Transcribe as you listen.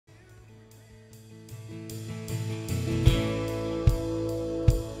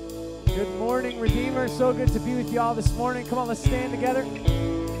Good morning, Redeemer. So good to be with you all this morning. Come on, let's stand together.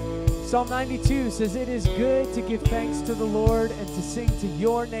 Psalm 92 says, "It is good to give thanks to the Lord and to sing to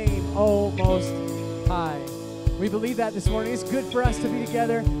your name, O Most High." We believe that this morning. It's good for us to be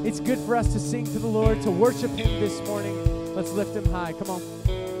together. It's good for us to sing to the Lord, to worship Him this morning. Let's lift Him high. Come on.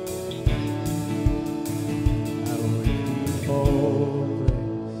 I would be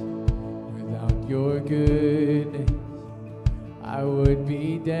hopeless without your goodness. I would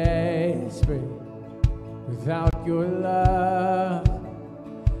be desperate without your love.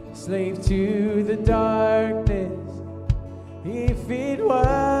 Slave to the darkness, if it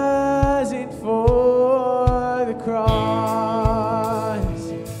wasn't for the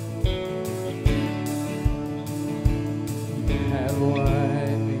cross. You have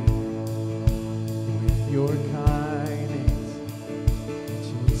won me with your kindness,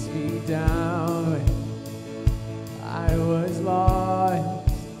 chased me down when I was lost.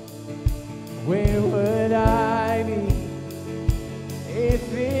 Where would I be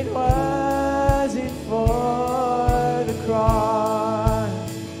if it wasn't for the cross?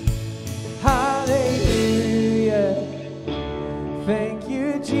 Hallelujah. Thank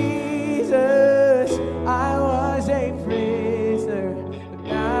you, Jesus. I was a prisoner, but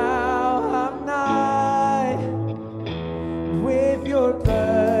now I'm not. With your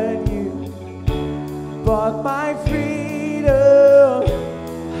blood, you bought my freedom.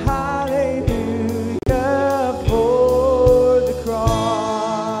 Hallelujah for the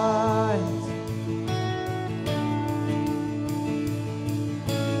cross.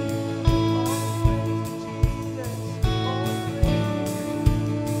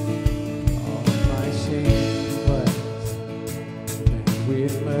 All my shame was met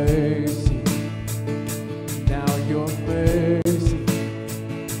with mercy. Now your mercy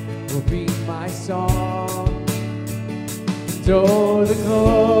will be my song. Oh, the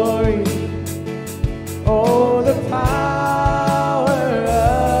glory, oh, the power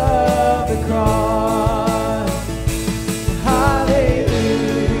of the cross.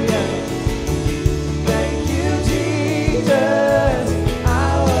 Hallelujah. Thank you, Jesus. I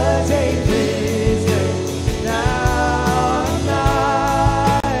was a prisoner, now I'm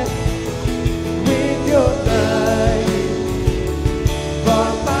not. With your blood, you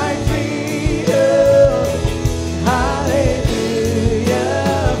bought my freedom. Hallelujah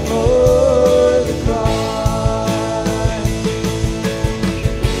for the cross.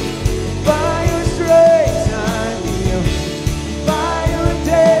 By your stripes I'm healed, by your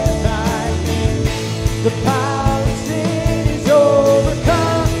death I live. The power of sin is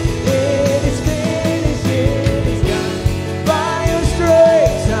overcome, it is finished, it is done. By your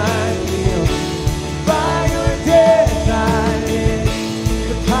stripes I'm healed, by your death I live.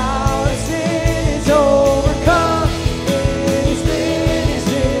 The power of sin is overcome, it is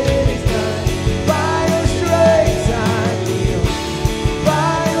finished, it is done. By your stripes I'm healed,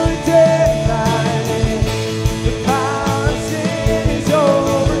 by your death I live. The power of sin is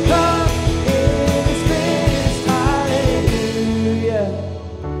overcome, it is finished. Hallelujah.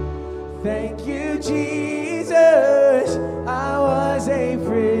 Thank you, Jesus. I was a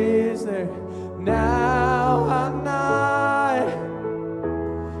prisoner, now I'm not.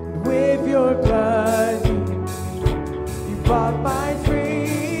 With your blood, you bought my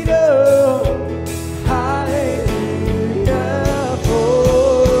freedom. Hallelujah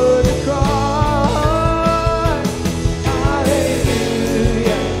for the cross.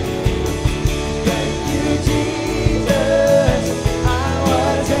 Hallelujah. Thank you, Jesus. I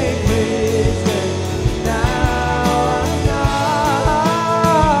was a prisoner, now I'm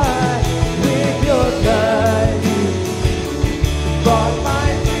not. With your blood, you bought my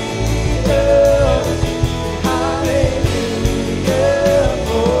freedom. Hallelujah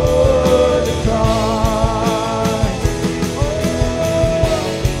for the cross.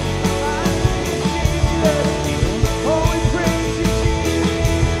 Oh, we praise you,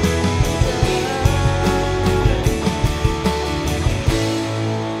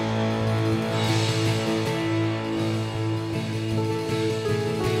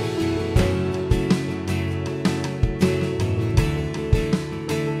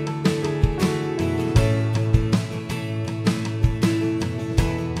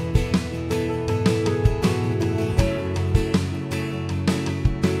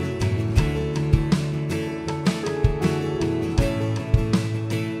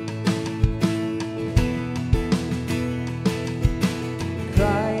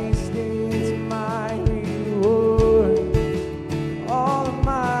 Christ is my reward, all of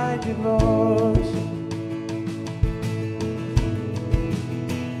my devotion.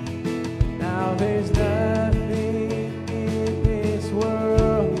 Now there's nothing in this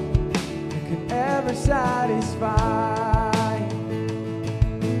world satisfied.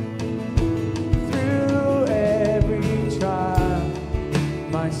 Through every trial,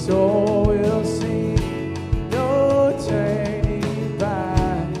 my soul will sing, no turning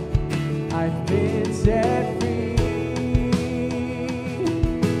back. I've been set free.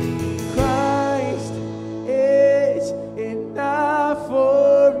 Christ is enough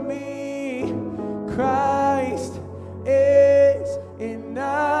for me. Christ is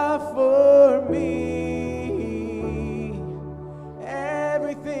enough for me.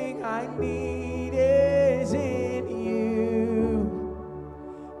 Everything I need is in you.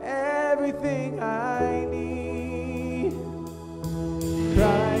 Everything I need.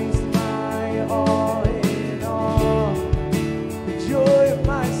 Christ, my all in all, the joy of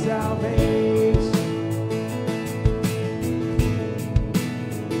my salvation.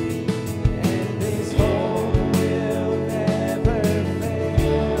 And this hope will never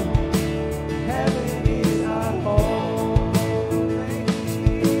fail. Heaven is our home. Thank you,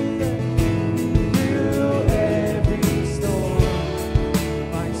 Jesus. Through every storm,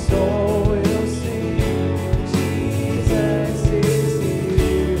 my soul will sing. Jesus is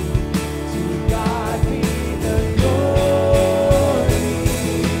here. To God be the glory.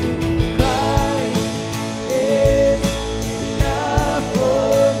 Christ is enough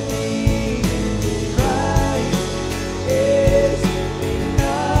for me. Christ is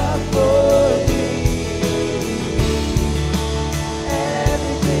enough for me.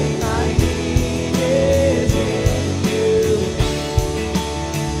 Everything I need is in you.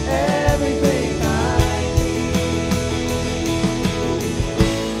 Everything I need.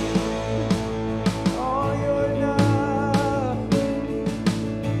 Oh, you're enough.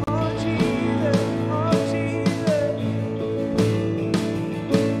 Oh, Jesus. Oh, Jesus.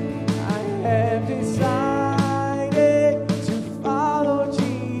 I have decided to follow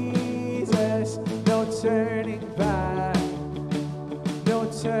Jesus. No turning back. No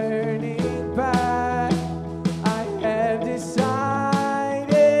turning back. I have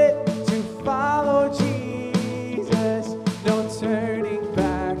decided to follow Jesus. No turning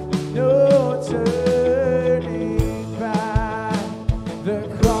back. No turning back. The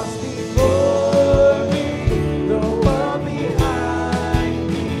cross before me, the world behind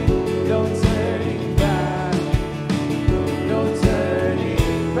me. No turning back. No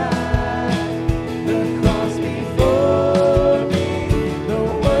turning back. The cross before me, the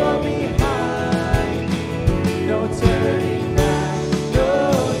world behind me. No turning back. No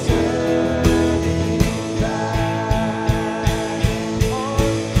turning back. Oh,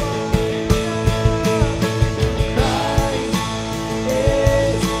 Christ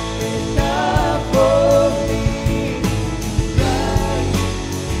is enough for me. Christ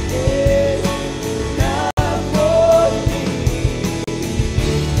is enough for me.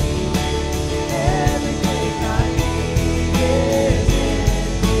 Everything I need is in you.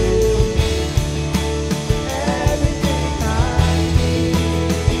 Everything I need.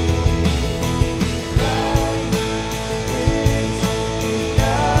 Christ is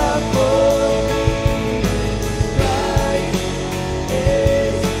enough for me. Christ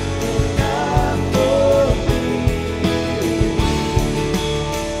is enough for me.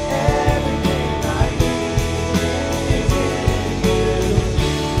 Everything I need is in you.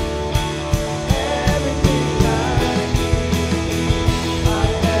 Everything I need. I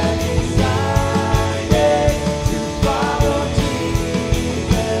have decided to follow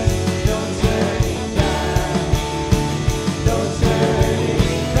Jesus. No turning back. No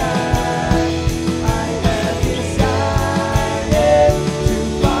turning back. I have decided to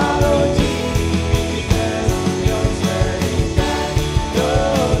follow Jesus. No turning back. No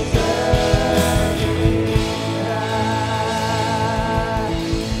turning back.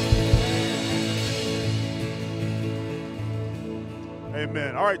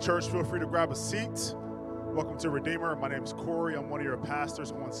 Amen. All right, church, feel free to grab a seat. Welcome to Redeemer. My name is Corey. I'm one of your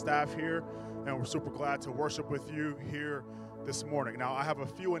pastors on staff here, and we're super glad to worship with you here this morning. Now, I have a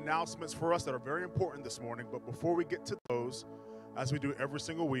few announcements for us that are very important this morning, but before we get to those, as we do every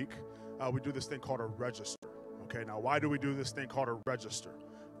single week, we do this thing called a register. Okay, now why do we do this thing called a register?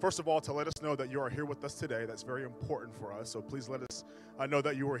 First of all, to let us know that you are here with us today. That's very important for us, so please let us know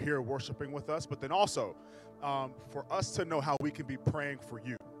that you are here worshiping with us, but then also for us to know how we can be praying for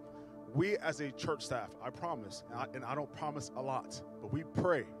you. We as a church staff, I promise, and I don't promise a lot, but we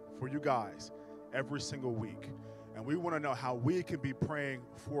pray for you guys every single week. And we want to know how we can be praying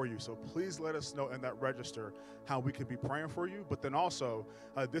for you. So please let us know in that register how we can be praying for you. But then also,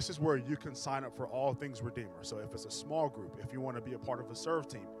 this is where you can sign up for All Things Redeemer. So if it's a small group, if you want to be a part of a serve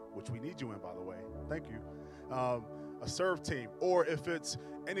team, which we need you in, by the way, thank you. a serve team, or if it's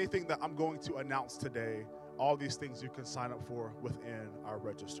anything that I'm going to announce today, all these things you can sign up for within our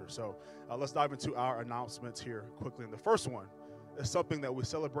register. So let's dive into our announcements here quickly. And the first one is something that we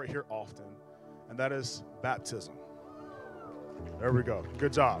celebrate here often, and that is baptism. There we go.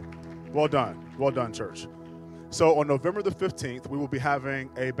 Good job. Well done. Well done, church. So on November the 15th, we will be having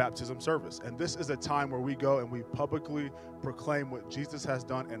a baptism service. And this is a time where we go and we publicly proclaim what Jesus has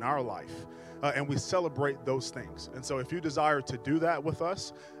done in our life. And we celebrate those things. And so if you desire to do that with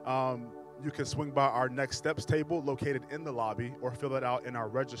us, you can swing by our Next Steps table located in the lobby, or fill it out in our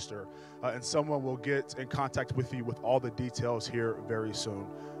register. And someone will get in contact with you with all the details here very soon.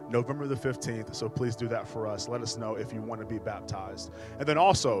 November the 15th, so please do that for us. Let us know if you want to be baptized. And then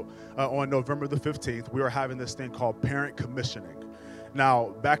also, on November the 15th, we are having this thing called parent commissioning. Now,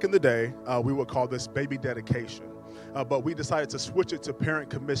 back in the day, we would call this baby dedication. But we decided to switch it to parent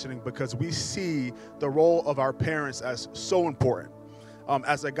commissioning because we see the role of our parents as so important.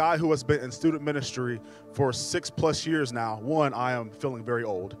 As a guy who has been in student ministry for 6+ years now, one, I am feeling very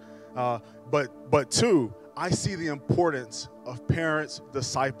old, but two, I see the importance of parents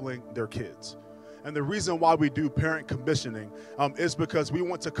discipling their kids. And the reason why we do parent commissioning is because we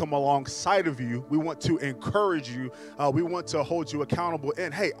want to come alongside of you. We want to encourage you. We want to hold you accountable.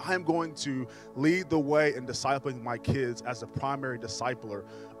 And hey, I'm going to lead the way in discipling my kids as a primary discipler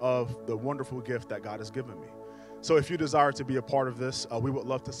of the wonderful gift that God has given me. So if you desire to be a part of this, we would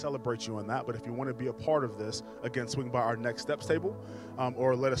love to celebrate you on that. But if you want to be a part of this, again, swing by our Next Steps table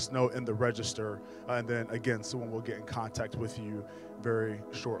or let us know in the register. And then, again, someone will get in contact with you very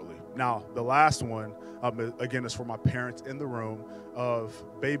shortly. Now, the last one, again, is for my parents in the room of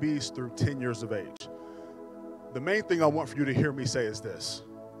babies through 10 years of age. The main thing I want for you to hear me say is this.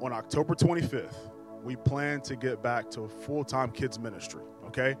 On October 25th, we plan to get back to full-time kids ministry,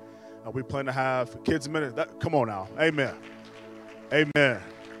 okay? We plan to have kids ministry. Come on now. Amen. Amen.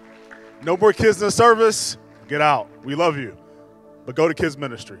 No more kids in the service. Get out. We love you. But go to kids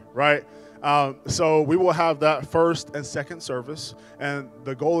ministry, right? So we will have that first and second service. And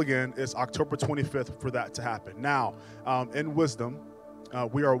the goal, again, is October 25th for that to happen. Now, in wisdom,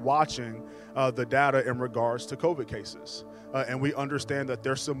 we are watching the data in regards to COVID cases. And we understand that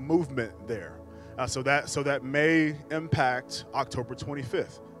there's some movement there. So that may impact October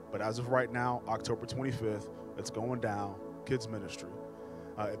 25th. But as of right now, October 25th, it's going down, kids ministry.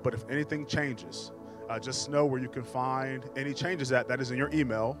 But if anything changes, just know where you can find any changes at. That is in your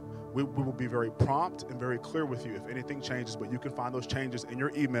email. We will be very prompt and very clear with you if anything changes, but you can find those changes in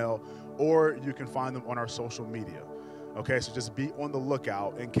your email, or you can find them on our social media. Okay, so just be on the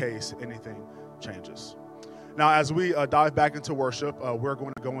lookout in case anything changes. Now, as we dive back into worship, we're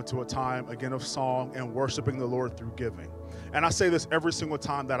going to go into a time, again, of song and worshiping the Lord through giving. And I say this every single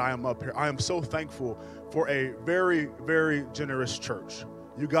time that I am up here. I am so thankful for a very, very generous church.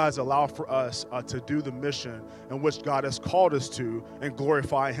 You guys allow for us to do the mission in which God has called us to and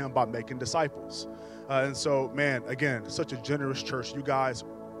glorify Him by making disciples. And so, man, again, such a generous church. You guys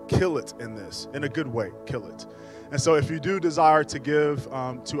kill it in this, in a good way, kill it. And so if you do desire to give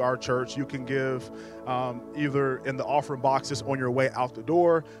to our church, you can give either in the offering boxes on your way out the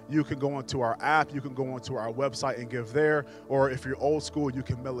door. You can go onto our app. You can go onto our website and give there. Or if you're old school, you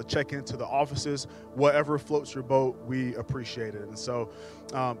can mail a check into the offices. Whatever floats your boat, we appreciate it. And so,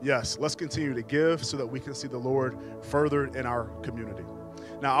 yes, let's continue to give so that we can see the Lord further in our community.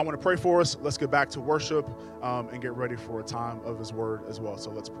 Now, I want to pray for us. Let's get back to worship and get ready for a time of His Word as well.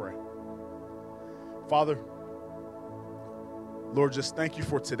 So let's pray. Father, Lord, just thank you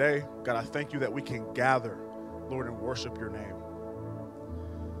for today. God, I thank you that we can gather, Lord, and worship your name.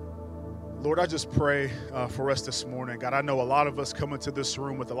 Lord, I just pray for us this morning. God, I know a lot of us come into this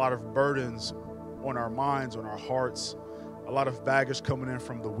room with a lot of burdens on our minds, on our hearts, a lot of baggage coming in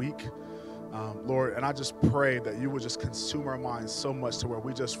from the week. Lord, and I just pray that you would just consume our minds so much to where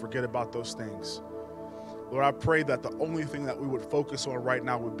we just forget about those things. Lord, I pray that the only thing that we would focus on right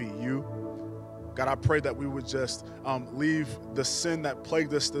now would be you. God, I pray that we would just leave the sin that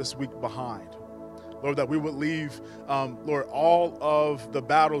plagued us this week behind. Lord, that we would leave, Lord, all of the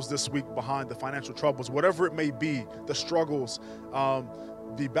battles this week behind, the financial troubles, whatever it may be, the struggles,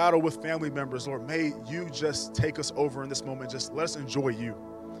 the battle with family members. Lord, may you just take us over in this moment. Just let us enjoy you.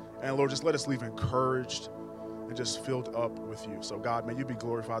 And Lord, just let us leave encouraged and just filled up with you. So God, may you be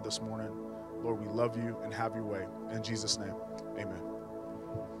glorified this morning. Lord, we love you and have your way. In Jesus' name, amen.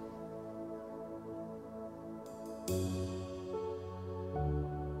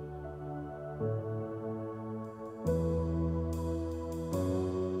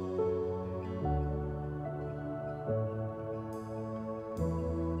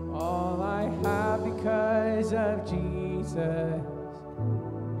 All I have because of of Jesus.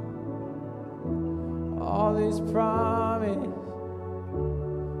 All His promise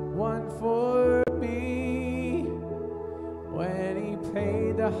won for me when He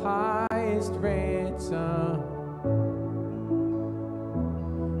paid the highest ransom.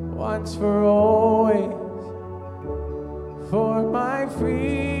 Once for always, for my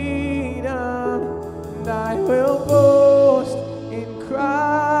freedom, and I will boast in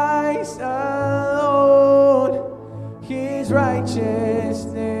Christ alone, His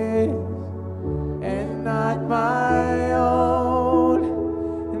righteousness and not my own,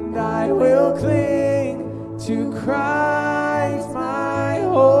 and I will cling to Christ my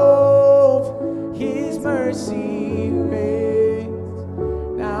hope, His mercy reigns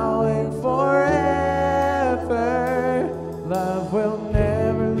now and forever. Love will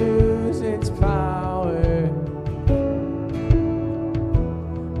never lose its power.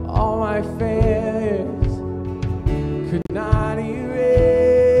 All my failures could not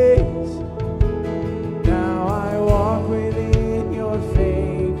erase. Now I walk within your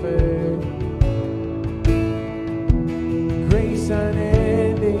favor. Grace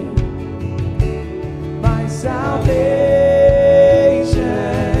unending, my salvation.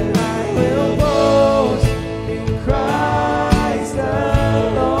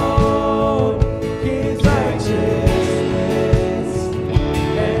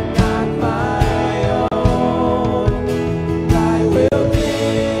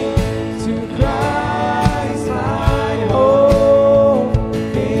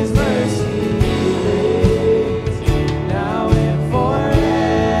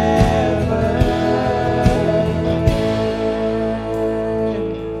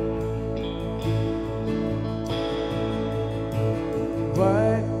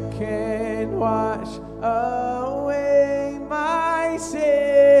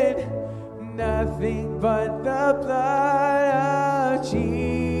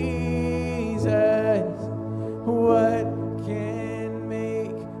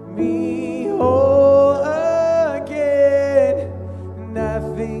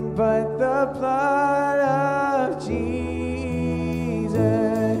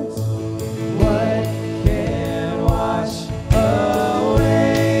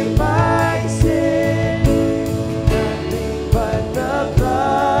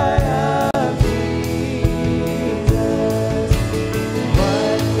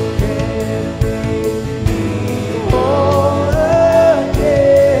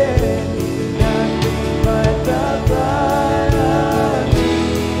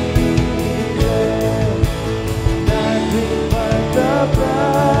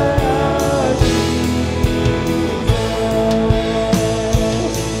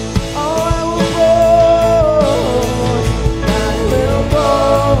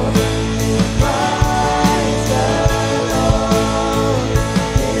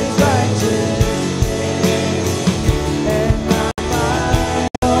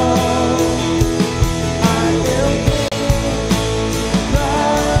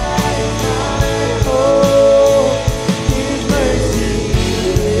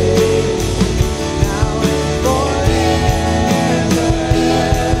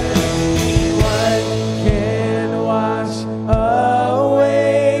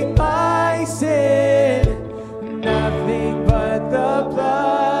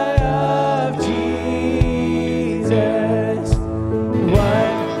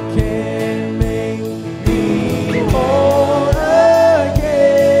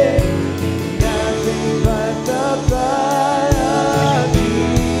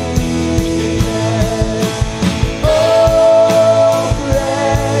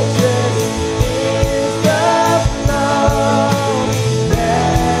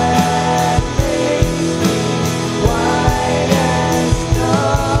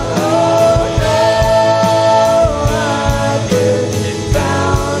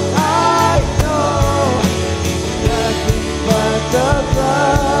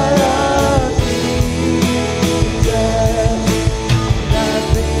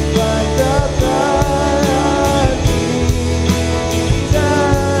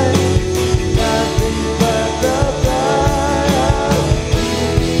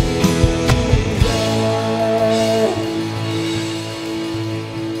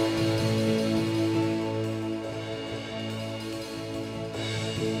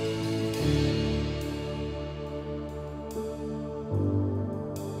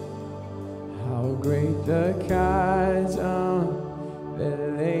 Great the chasm that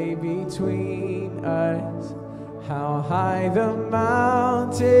lay between us, how high the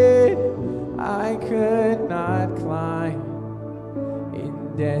mountain I could not climb.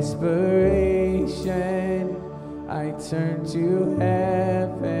 In desperation, I turned to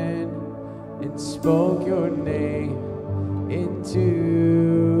heaven and spoke your name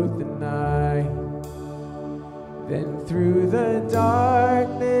into the night. Then through the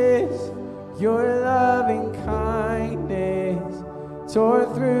darkness, your loving kindness tore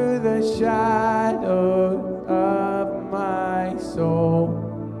through the shadows of my soul.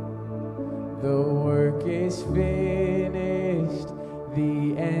 The work is finished,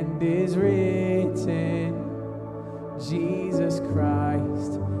 the end is written. Jesus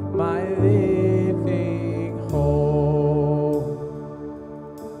Christ, my living hope.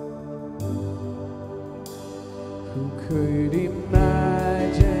 Who could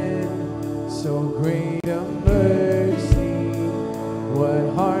imagine so great a mercy?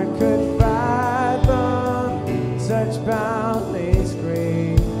 What heart could fathom such boundless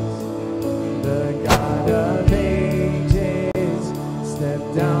grace? The God of ages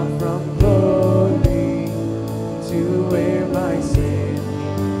stepped down from glory to wear my sin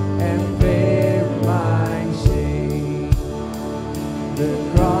and bear my shame.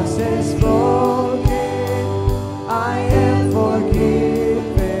 The cross has spoken, I am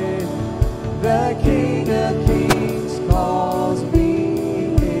forgiven. The King of Kings calls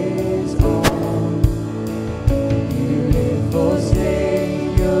me his own. Beautiful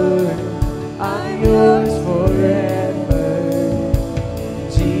Savior, I'm yours forever.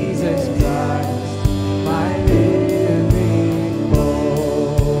 Jesus Christ, my living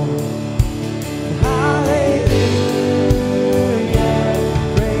hope. Hallelujah,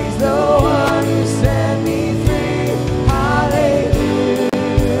 praise the one who set me free. Hallelujah,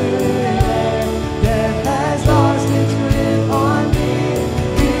 death has lost its grip on me.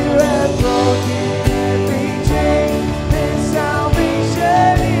 You have broken every chain. There's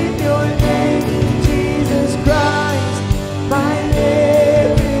salvation in your name. Jesus Christ, my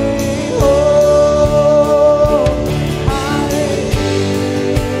living hope.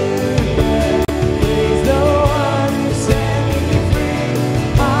 Hallelujah, praise the one who set me free.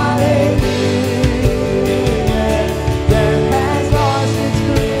 Hallelujah, death has lost its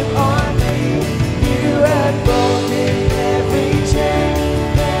grip on me. You have broken every chain.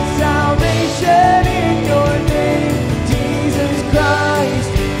 There's salvation in your name. Jesus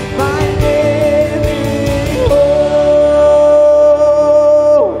Christ, my living hope.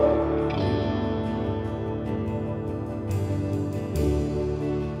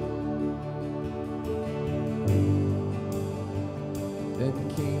 Then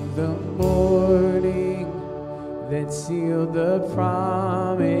came the morning that sealed the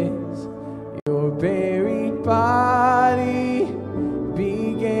promise. Your buried body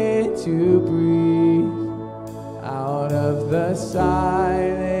began to breathe. Out of the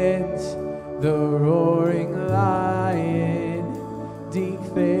silence, the roaring lion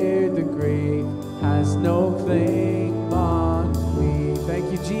declared the grave has no claim on me.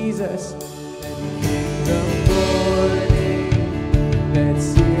 Thank you, Jesus. Then came the morning that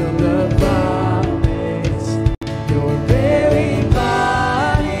sealed the promise. Your buried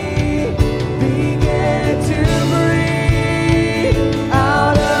body began to breathe.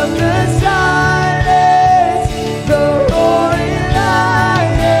 Out of the silence, the roaring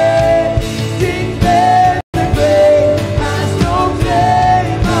lion declared the grave has no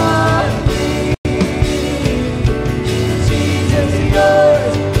claim on me. Jesus,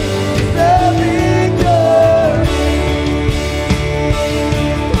 yours is the victory.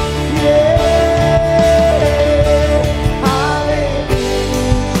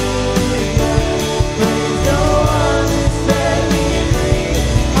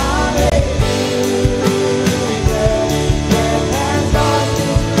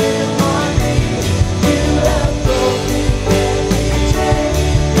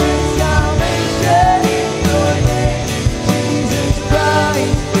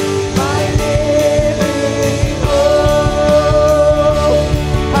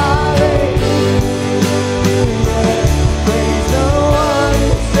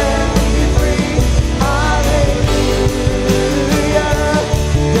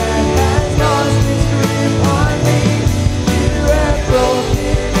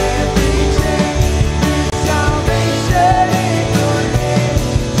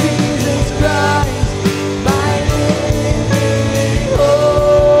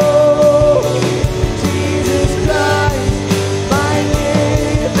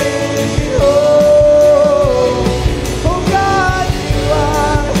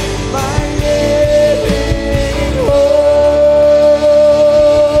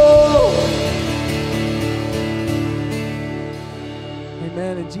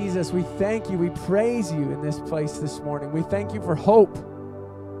 we thank you, we praise you in this place this morning. We thank you for hope.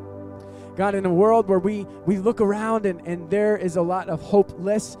 God, in a world where we look around and there is a lot of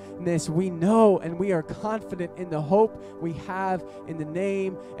hopelessness, we know and we are confident in the hope we have in the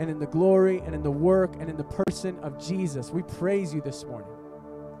name and in the glory and in the work and in the person of Jesus. We praise you this morning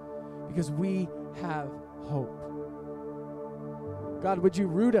because we have hope. God, would you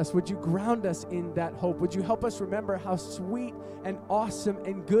root us? Would you ground us in that hope? Would you help us remember how sweet and awesome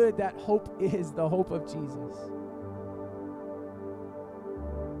and good that hope is, the hope of Jesus?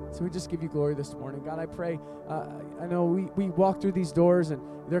 So we just give you glory this morning. God, I pray, I know we walk through these doors and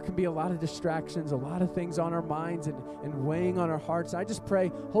there can be a lot of distractions, a lot of things on our minds and weighing on our hearts. I just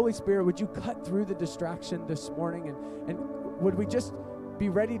pray, Holy Spirit, would you cut through the distraction this morning and would we just be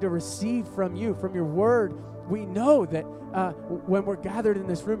ready to receive from you, from your word. We know that when we're gathered in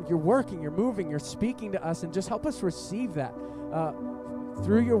this room, you're working, you're moving, you're speaking to us, and just help us receive that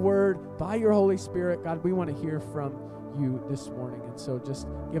through your word, by your Holy Spirit. God, we want to hear from you this morning. And so just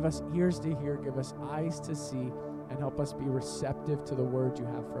give us ears to hear, give us eyes to see, and help us be receptive to the word you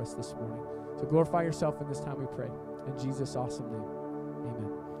have for us this morning. So glorify yourself in this time, we pray. In Jesus' awesome name,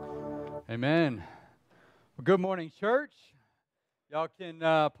 amen. Amen. Well, good morning, church. Y'all can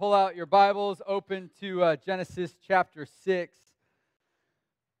pull out your Bibles, open to Genesis chapter 6.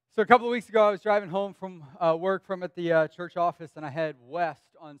 So a couple of weeks ago, I was driving home from work from at the church office, and I head west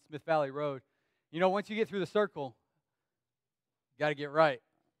on Smith Valley Road. You know, once you get through the circle, you got to get right.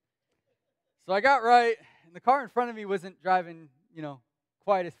 So I got right, and the car in front of me wasn't driving,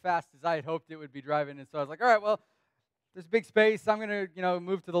 quite as fast as I had hoped it would be driving. And so I was like, all right, well, there's big space. I'm going to,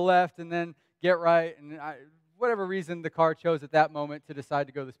 move to the left and then get right. And whatever reason the car chose at that moment to decide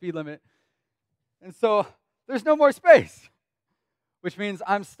to go the speed limit. And so there's no more space, which means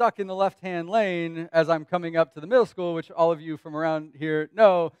I'm stuck in the left-hand lane as I'm coming up to the middle school, which all of you from around here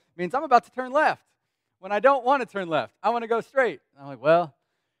know means I'm about to turn left when I don't want to turn left. I want to go straight. I'm like, well,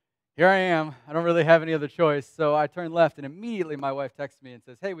 here I am. I don't really have any other choice. So I turn left, and immediately my wife texts me and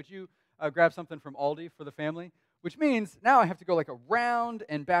says, hey, would you grab something from Aldi for the family? Which means now I have to go like around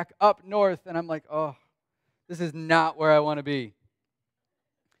and back up north, and I'm like, oh, this is not where I want to be.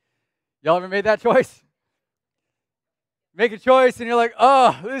 Y'all ever made that choice? Make a choice and you're like,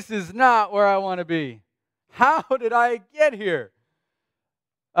 oh, this is not where I want to be. How did I get here?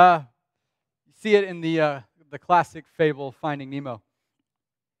 You see it in the classic fable, Finding Nemo.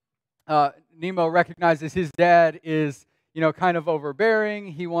 Nemo recognizes his dad is, kind of overbearing.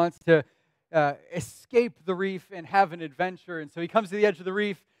 He wants to escape the reef and have an adventure. And so he comes to the edge of the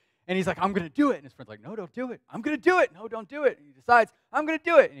reef and he's like, I'm going to do it. And his friend's like, no, don't do it. I'm going to do it. No, don't do it. And he decides, I'm going to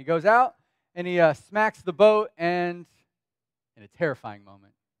do it. And he goes out and he smacks the boat and in a terrifying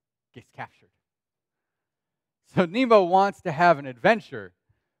moment, gets captured. So Nemo wants to have an adventure,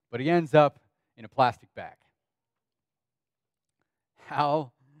 but he ends up in a plastic bag.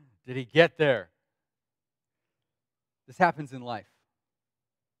 How did he get there? This happens in life.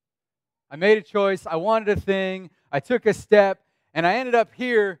 I made a choice, I wanted a thing, I took a step, and I ended up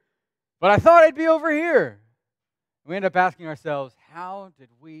here, but I thought I'd be over here. We end up asking ourselves, how did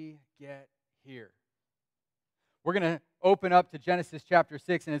we get here? We're going to open up to Genesis chapter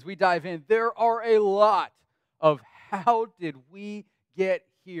 6, and as we dive in, there are a lot of how did we get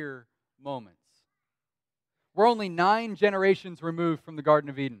here moments. We're only 9 generations removed from the Garden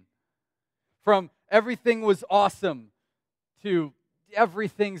of Eden. From everything was awesome to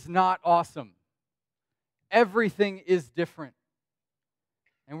everything's not awesome. Everything is different.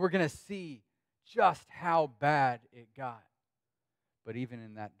 And we're going to see just how bad it got. But even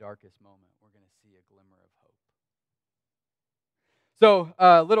in that darkest moment, we're going to see a glimmer of hope.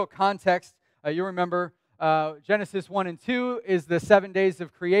 So, little context. You remember Genesis 1 and 2 is the 7 days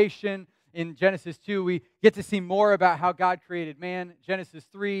of creation. In Genesis 2, we get to see more about how God created man. Genesis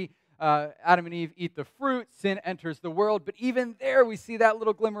 3, Adam and Eve eat the fruit. Sin enters the world. But even there, we see that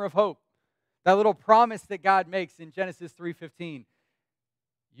little glimmer of hope. That little promise that God makes in Genesis 3:15.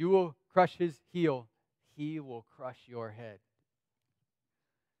 You will crush his heel. He will crush your head.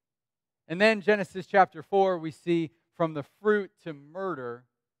 And then Genesis chapter 4, we see from the fruit to murder.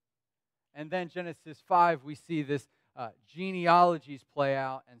 And then Genesis 5, we see this genealogies play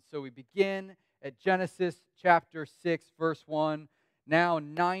out. And so we begin at Genesis chapter 6, verse 1, now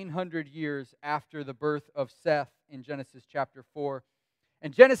 900 years after the birth of Seth in Genesis chapter 4.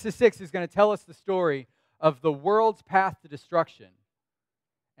 And Genesis 6 is going to tell us the story of the world's path to destruction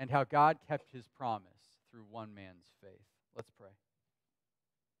and how God kept his promise through one man's faith. Let's pray.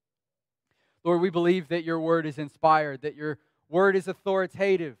 Lord, we believe that your word is inspired, that your word is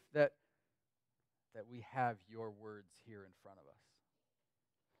authoritative, that we have your words here in front of us.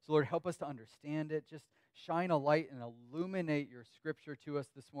 So Lord, help us to understand it. Just shine a light and illuminate your scripture to us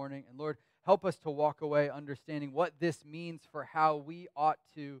this morning. And Lord, help us to walk away understanding what this means for how we ought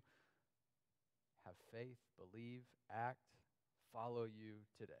to have faith, believe, act, follow you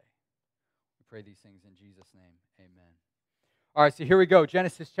today. We pray these things in Jesus' name. Amen. All right, so here we go.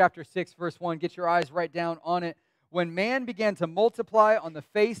 Genesis chapter 6, verse 1. Get your eyes right down on it. When man began to multiply on the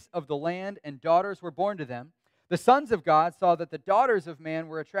face of the land and daughters were born to them, the sons of God saw that the daughters of man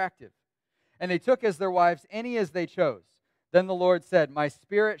were attractive, and they took as their wives any as they chose. Then the Lord said, My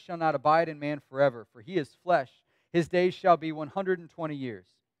spirit shall not abide in man forever, for he is flesh. His days shall be 120 years.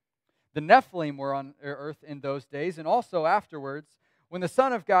 The Nephilim were on earth in those days, and also afterwards, when the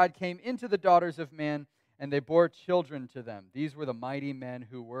Son of God came into the daughters of man, and they bore children to them. These were the mighty men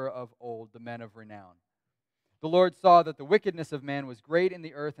who were of old, the men of renown. The Lord saw that the wickedness of man was great in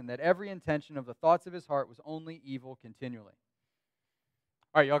the earth, and that every intention of the thoughts of his heart was only evil continually.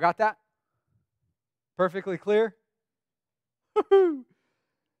 All right, y'all got that? Perfectly clear? Woo-hoo!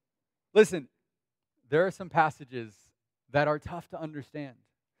 Listen, there are some passages that are tough to understand,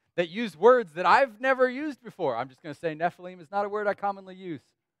 that use words that I've never used before. I'm just going to say Nephilim is not a word I commonly use.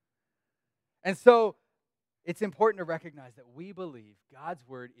 And so it's important to recognize that we believe God's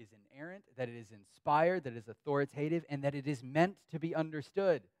word is inerrant, that it is inspired, that it is authoritative, and that it is meant to be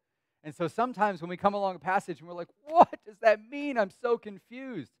understood. And so sometimes when we come along a passage and we're like, what does that mean? I'm so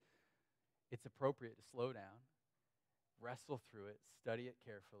confused. It's appropriate to slow down, wrestle through it, study it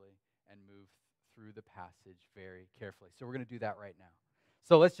carefully, and move through the passage very carefully. So we're going to do that right now.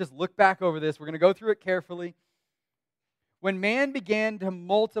 So let's just look back over this. We're going to go through it carefully. When man began to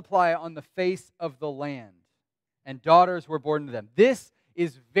multiply on the face of the land, and daughters were born to them. This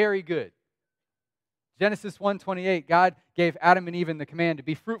is very good. Genesis 1:28, God gave Adam and Eve the command to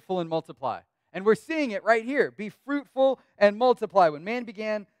be fruitful and multiply. And we're seeing it right here. Be fruitful and multiply. When man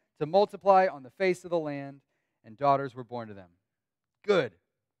began to multiply on the face of the land, and daughters were born to them. Good.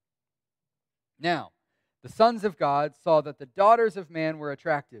 Now, the sons of God saw that the daughters of man were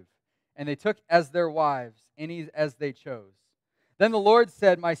attractive, and they took as their wives any as they chose. Then the Lord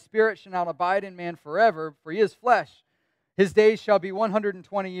said, My spirit shall not abide in man forever, for he is flesh. His days shall be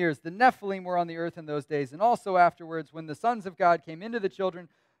 120 years. The Nephilim were on the earth in those days, and also afterwards, when the sons of God came into the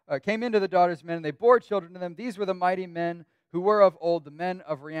daughters of men, and they bore children to them. These were the mighty men who were of old, the men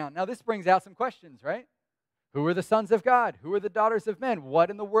of renown. Now this brings out some questions, right? Who are the sons of God? Who are the daughters of men?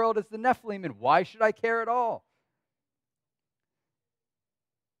 What in the world is the Nephilim, and why should I care at all?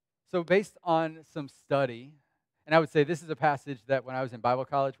 So based on some study, and I would say this is a passage that when I was in Bible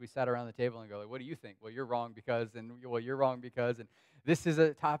college, we sat around the table and go, like, what do you think? Well, you're wrong because, and well, you're wrong because. And this is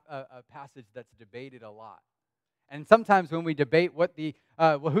a passage that's debated a lot. And sometimes when we debate what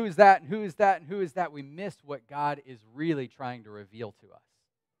who is that, and who is that, and who is that, we miss what God is really trying to reveal to us.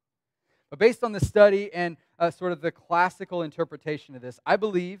 But based on the study and sort of the classical interpretation of this, I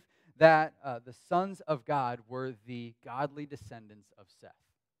believe that the sons of God were the godly descendants of Seth.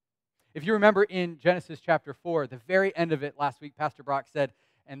 If you remember in Genesis chapter 4, the very end of it last week, Pastor Brock said,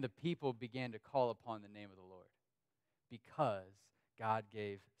 and the people began to call upon the name of the Lord because God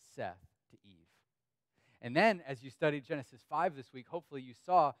gave Seth to Eve. And then as you studied Genesis 5 this week, hopefully you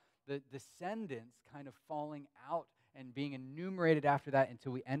saw the descendants kind of falling out and being enumerated after that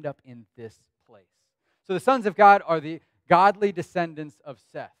until we end up in this place. So the sons of God are the godly descendants of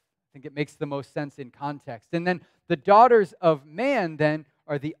Seth. I think it makes the most sense in context. And then the daughters of man then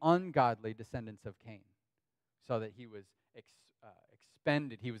are the ungodly descendants of Cain. So that he was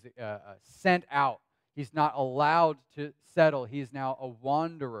expended, he was sent out. He's not allowed to settle. He is now a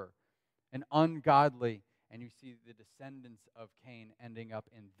wanderer, an ungodly. And you see the descendants of Cain ending up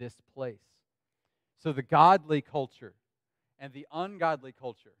in this place. So the godly culture and the ungodly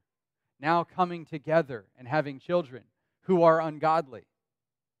culture now coming together and having children who are ungodly.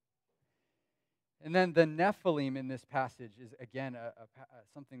 And then the Nephilim in this passage is, again,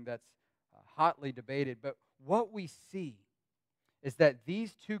 something that's hotly debated. But what we see is that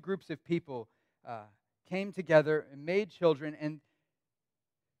these two groups of people came together and made children. And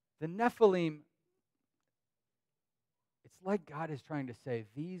the Nephilim, it's like God is trying to say,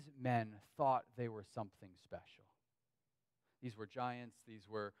 these men thought they were something special. These were giants. These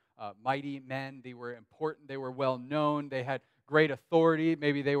were mighty men. They were important. They were well known. They had great authority.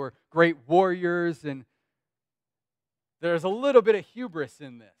 Maybe they were great warriors. And there's a little bit of hubris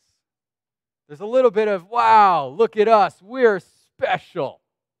in this. There's a little bit of, wow, look at us. We're special.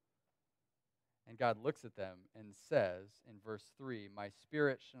 And God looks at them and says in verse 3, My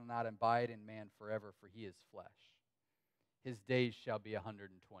spirit shall not abide in man forever, for he is flesh. His days shall be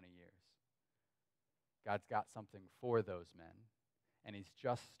 120 years. God's got something for those men. and he's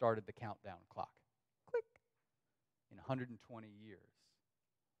just started the countdown clock. Click. In 120 years,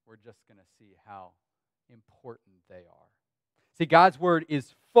 we're just going to see how important they are. See, God's word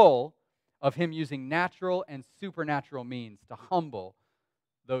is full of him using natural and supernatural means to humble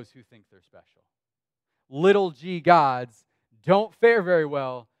those who think they're special. Little g gods don't fare very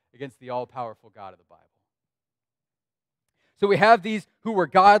well against the all-powerful God of the Bible. So we have these who were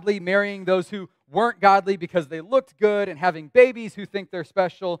godly marrying those who weren't godly because they looked good and having babies who think they're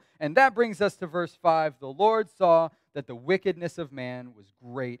special. And that brings us to verse 5. The Lord saw that the wickedness of man was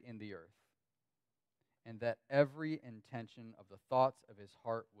great in the earth, and that every intention of the thoughts of his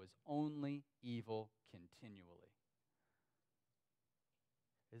heart was only evil continually.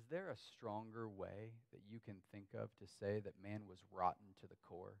 Is there a stronger way that you can think of to say that man was rotten to the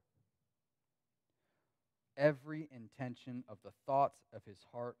core? Every intention of the thoughts of his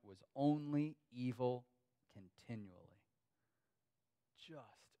heart was only evil continually. Just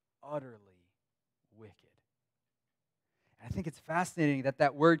utterly wicked. And I think it's fascinating that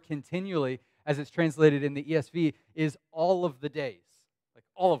that word continually, as it's translated in the ESV, is all of the days. Like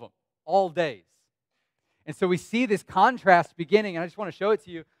all of them. All days. And so we see this contrast beginning, and I just want to show it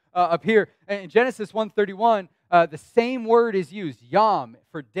to you up here. In Genesis 1:31, the same word is used, yom,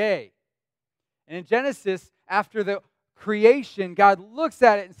 for day. And in Genesis, after the creation, God looks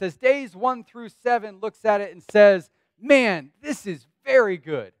at it and says, days 1 through 7, looks at it and says, man, this is very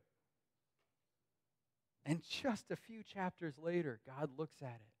good. And just a few chapters later, God looks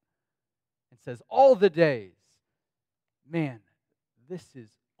at it and says, all the days, man, this is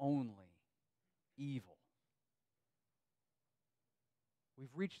only evil.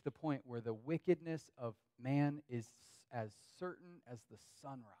 We've reached the point where the wickedness of man is as certain as the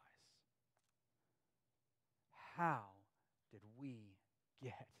sunrise. How did we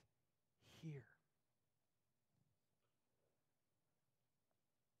get here?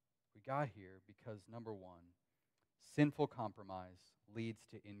 We got here because, number one, sinful compromise leads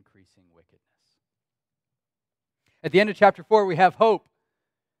to increasing wickedness. At the end of chapter 4, we have hope.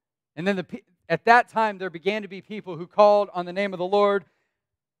 And then at that time, there began to be people who called on the name of the Lord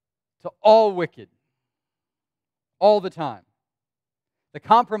to all wicked, all the time. The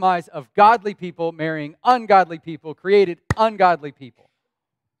compromise of godly people marrying ungodly people created ungodly people.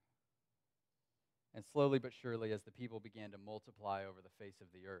 And slowly but surely, as the people began to multiply over the face of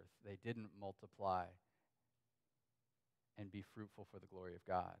the earth, they didn't multiply and be fruitful for the glory of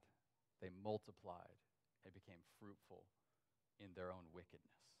God. They multiplied and became fruitful in their own wickedness.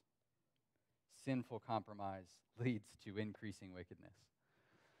 Sinful compromise leads to increasing wickedness.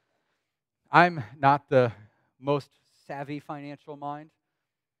 I'm not the most savvy financial mind,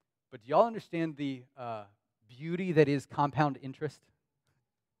 but do y'all understand the beauty that is compound interest?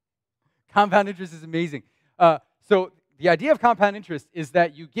 Compound interest is amazing. So the idea of compound interest is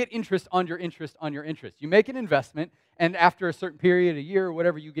that you get interest on your interest on your interest. You make an investment, and after a certain period, a year or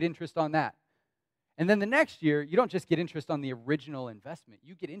whatever, you get interest on that. And then the next year, you don't just get interest on the original investment.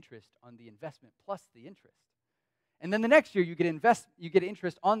 You get interest on the investment plus the interest. And then the next year, you get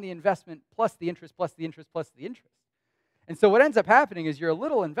interest on the investment plus the interest plus the interest plus the interest. And so what ends up happening is your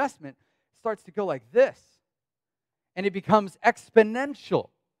little investment starts to go like this, and it becomes exponential.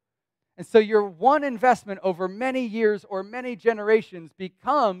 And so your one investment over many years or many generations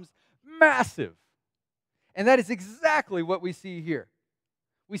becomes massive. And that is exactly what we see here.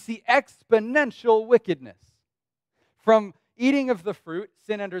 We see exponential wickedness. From eating of the fruit,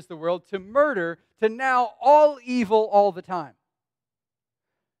 sin enters the world, to murder, to now all evil all the time.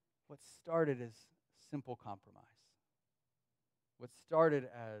 What started as simple compromise, what started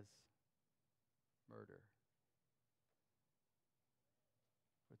as murder,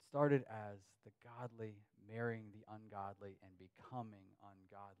 what started as the godly marrying the ungodly and becoming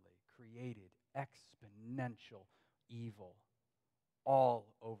ungodly, created exponential evil all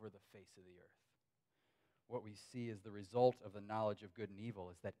over the face of the earth. What we see as the result of the knowledge of good and evil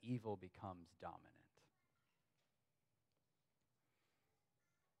is that evil becomes dominant.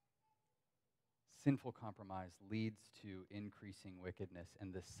 Sinful compromise leads to increasing wickedness,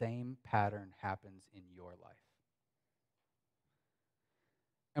 and the same pattern happens in your life.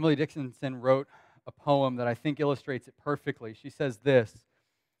 Emily Dickinson wrote a poem that I think illustrates it perfectly. She says this: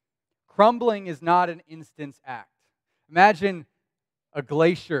 crumbling is not an instant act. Imagine a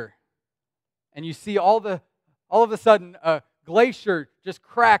glacier, and you see all of a sudden a glacier just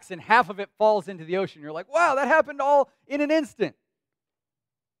cracks and half of it falls into the ocean. You're like, wow, that happened all in an instant.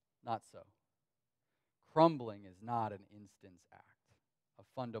 Not so. Crumbling is not an instant act, a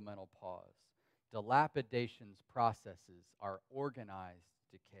fundamental pause. Dilapidation's processes are organized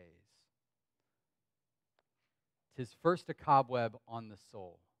decays. 'tis first a cobweb on the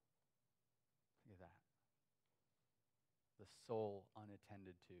soul. Look at that. The soul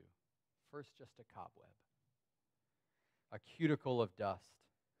unattended to. First, just a cobweb. A cuticle of dust.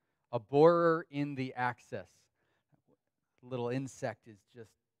 A borer in the access. The little insect is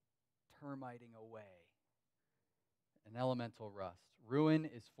just termiting away. An elemental rust. Ruin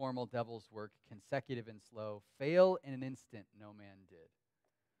is formal devil's work, consecutive and slow. Fail in an instant, no man did.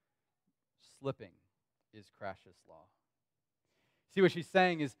 Slipping is Crash's law. See, what she's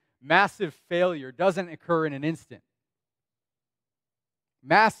saying is massive failure doesn't occur in an instant.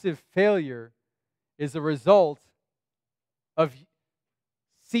 Massive failure is a result of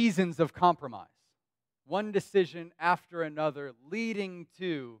seasons of compromise. One decision after another leading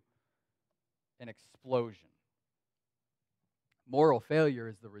to an explosion. Moral failure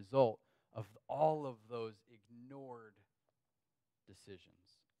is the result of all of those ignored decisions.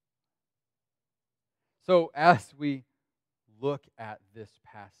 So as we look at this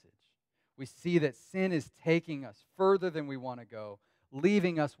passage, we see that sin is taking us further than we want to go,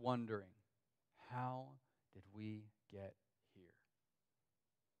 leaving us wondering, how did we get here?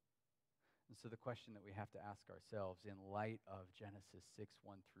 And so the question that we have to ask ourselves in light of Genesis 6,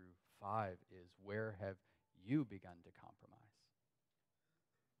 1 through 5 is, where have you begun to compromise?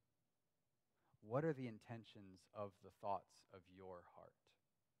 What are the intentions of the thoughts of your heart?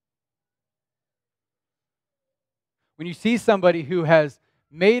 When you see somebody who has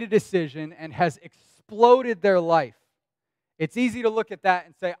made a decision and has exploded their life, it's easy to look at that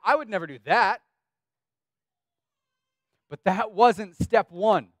and say, I would never do that. But that wasn't step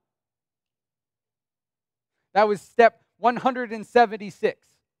 1. That was step 176.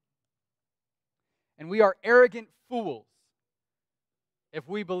 And we are arrogant fools if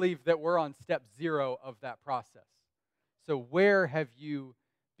we believe that we're on step 0 of that process. So where have you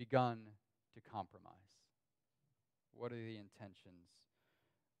begun to compromise? What are the intentions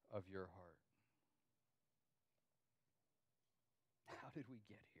of your heart? How did we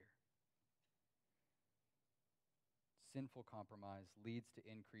get here? Sinful compromise leads to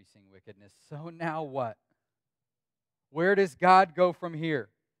increasing wickedness. So now what? Where does God go from here?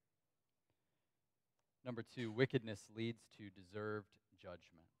 Number 2, wickedness leads to deserved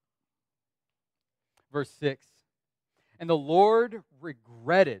judgment. Verse 6, and the Lord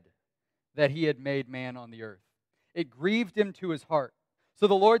regretted that he had made man on the earth. It grieved him to his heart. So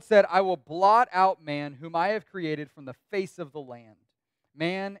the Lord said, I will blot out man whom I have created from the face of the land,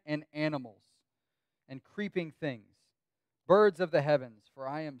 man and animals and creeping things, birds of the heavens, for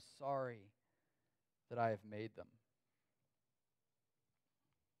I am sorry that I have made them.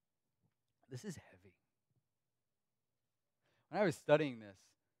 This is heavy. When I was studying this,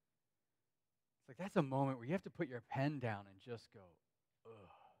 it's like that's a moment where you have to put your pen down and just go, ugh.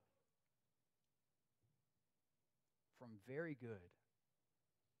 From very good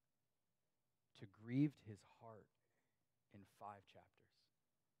to grieved his heart in 5 chapters.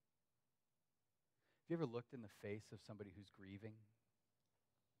 Have you ever looked in the face of somebody who's grieving?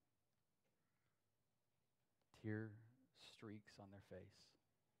 Tear streaks on their face.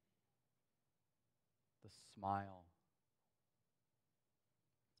 The smile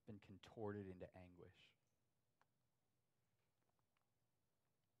has been contorted into anguish.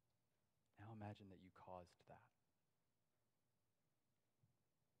 Now imagine that you caused that.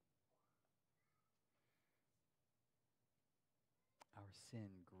 Our sin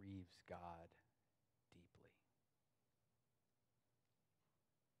grieves God deeply.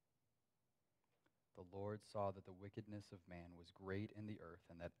 The Lord saw that the wickedness of man was great in the earth,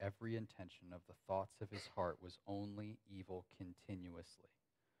 and that every intention of the thoughts of his heart was only evil continuously.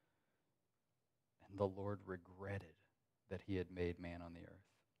 And the Lord regretted that he had made man on the earth,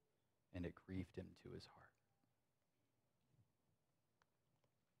 and it grieved him to his heart.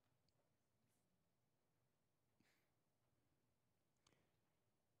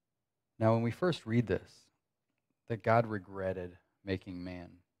 Now, when we first read this, that God regretted making man,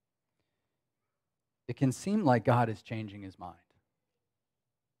 it can seem like God is changing his mind.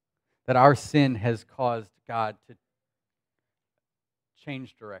 That our sin has caused God to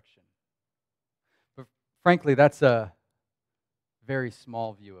change direction. But frankly, that's a very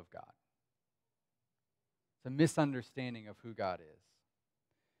small view of God. It's a misunderstanding of who God is.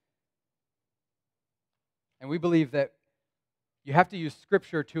 And we believe that you have to use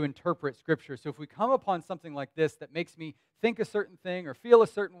Scripture to interpret Scripture. So if we come upon something like this that makes me think a certain thing or feel a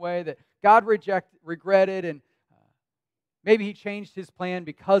certain way that God regretted and maybe he changed his plan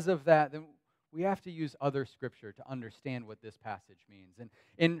because of that, then we have to use other Scripture to understand what this passage means. And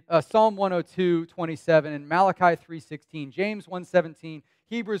in Psalm 102:27 and Malachi 3:16, James 1:17,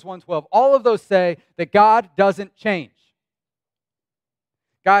 Hebrews 1:12, all of those say that God doesn't change.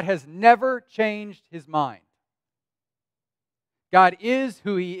 God has never changed his mind. God is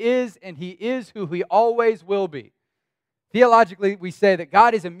who he is, and he is who he always will be. Theologically, we say that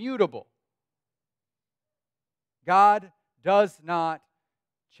God is immutable. God does not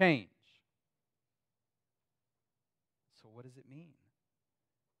change. So what does it mean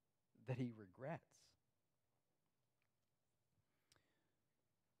that he regrets?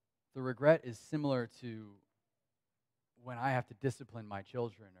 The regret is similar to when I have to discipline my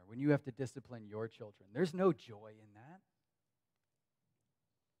children or when you have to discipline your children. There's no joy in that.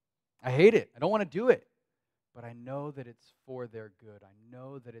 I hate it. I don't want to do it. But I know that it's for their good. I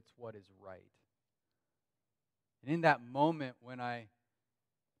know that it's what is right. And in that moment when I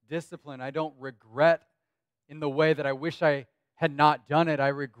discipline, I don't regret in the way that I wish I had not done it. I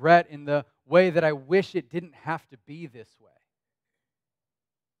regret in the way that I wish it didn't have to be this way.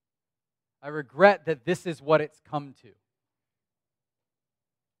 I regret that this is what it's come to. It's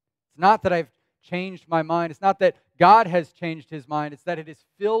not that I've changed my mind. It's not that God has changed his mind. It's that it has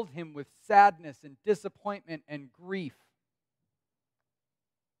filled him with sadness and disappointment and grief.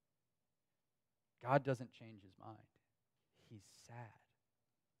 God doesn't change his mind. He's sad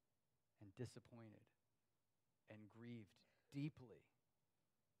and disappointed and grieved deeply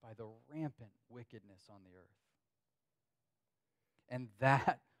by the rampant wickedness on the earth. And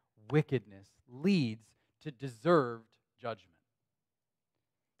that wickedness leads to deserved judgment.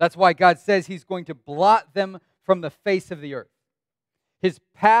 That's why God says he's going to blot them from the face of the earth. His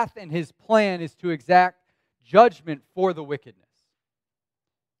path and his plan is to exact judgment for the wickedness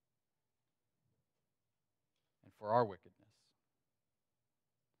and for our wickedness.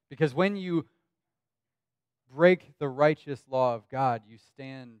 Because when you break the righteous law of God, you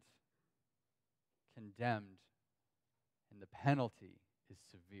stand condemned, and the penalty is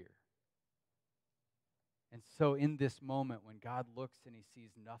severe. And so in this moment, when God looks and he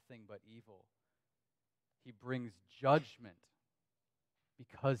sees nothing but evil, he brings judgment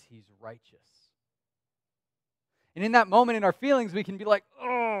because he's righteous. And in that moment, in our feelings, we can be like,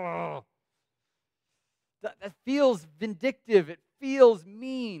 oh, that feels vindictive. It feels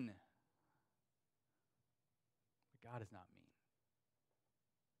mean. But God is not mean.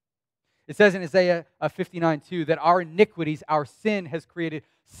 It says in Isaiah 59:2 that our iniquities, our sin, has created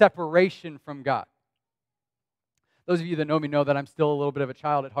separation from God. Those of you that know me know that I'm still a little bit of a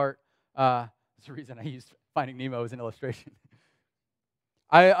child at heart. That's the reason I used Finding Nemo as an illustration.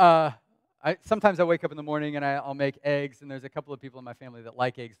 Sometimes I wake up in the morning and I'll make eggs, and there's a couple of people in my family that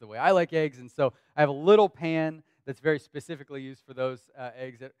like eggs the way I like eggs, and so I have a little pan that's very specifically used for those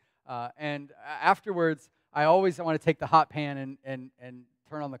eggs. And afterwards, I want to take the hot pan and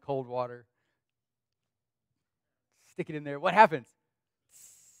turn on the cold water, stick it in there. What happens?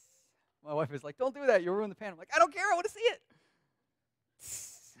 My wife is like, don't do that. You'll ruin the pan. I'm like, I don't care. I want to see it.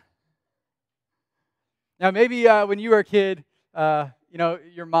 Now, maybe when you were a kid,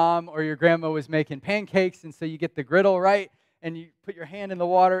 your mom or your grandma was making pancakes, and so you get the griddle, right? And you put your hand in the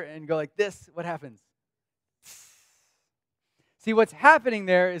water and go like this. What happens? See, what's happening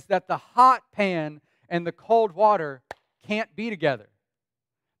there is that the hot pan and the cold water can't be together.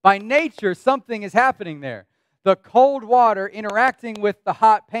 By nature, something is happening there. The cold water interacting with the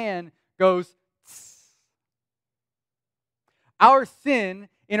hot pan goes tss. Our sin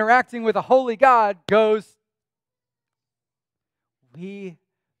interacting with a holy God goes. We,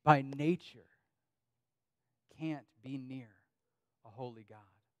 by nature, can't be near a holy God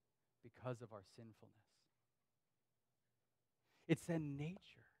because of our sinfulness. It's a nature.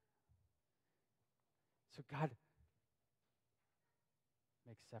 So God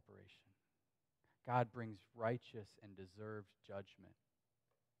makes separation. God brings righteous and deserved judgment.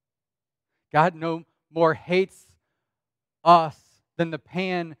 God no more hates us than the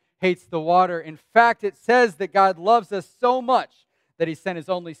pan hates the water. In fact, it says that God loves us so much that he sent his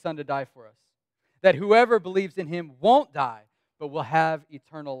only Son to die for us. That whoever believes in him won't die, but will have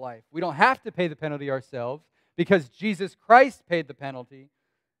eternal life. We don't have to pay the penalty ourselves because Jesus Christ paid the penalty,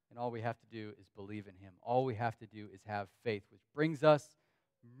 and all we have to do is believe in him. All we have to do is have faith, which brings us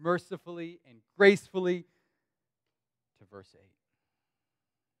mercifully and gracefully to verse 8.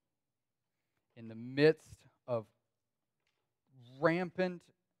 In the midst of rampant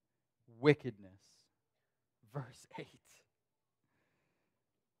wickedness, verse 8.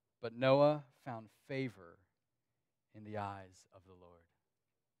 But Noah found favor in the eyes of the Lord.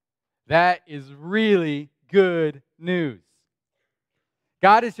 That is really good news.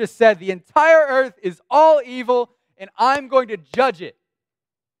 God has just said the entire earth is all evil and I'm going to judge it.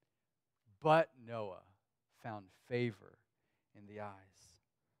 But Noah found favor in the eyes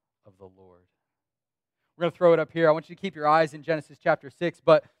of the Lord. We're going to throw it up here. I want you to keep your eyes in Genesis chapter 6,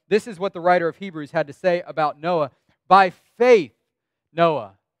 but this is what the writer of Hebrews had to say about Noah. By faith,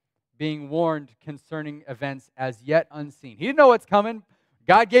 Noah, being warned concerning events as yet unseen. He didn't know what's coming.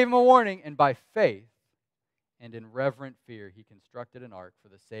 God gave him a warning, and by faith and in reverent fear, he constructed an ark for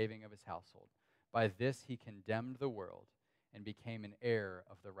the saving of his household. By this he condemned the world and became an heir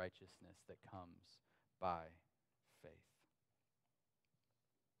of the righteousness that comes by faith.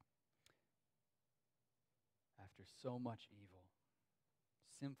 After so much evil,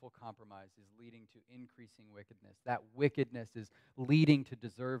 sinful compromise is leading to increasing wickedness. That wickedness is leading to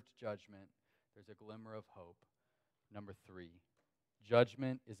deserved judgment. There's a glimmer of hope. Number 3,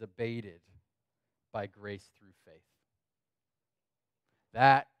 judgment is abated by grace through faith.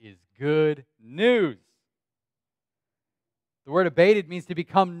 That is good news. The word abated means to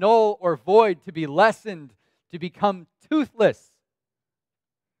become null or void, to be lessened, to become toothless,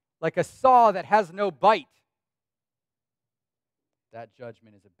 like a saw that has no bite. That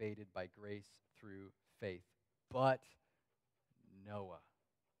judgment is abated by grace through faith. But Noah.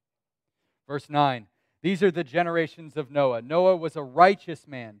 Verse 9, these are the generations of Noah. Noah was a righteous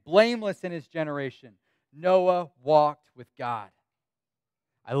man, blameless in his generation. Noah walked with God.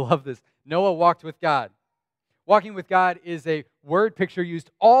 I love this. Noah walked with God. Walking with God is a word picture used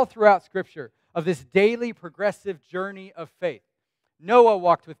all throughout Scripture of this daily progressive journey of faith. Noah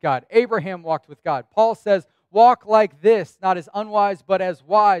walked with God. Abraham walked with God. Paul says, walk like this, not as unwise, but as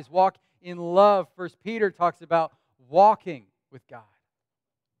wise. Walk in love. 1 Peter talks about walking with God.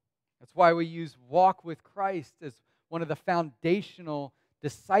 That's why we use walk with Christ as one of the foundational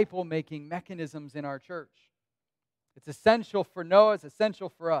disciple-making mechanisms in our church. It's essential for Noah. It's essential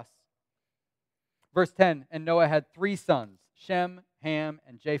for us. Verse 10, and Noah had 3 sons, Shem, Ham,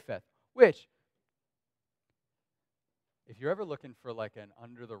 and Japheth, which, if you're ever looking for like an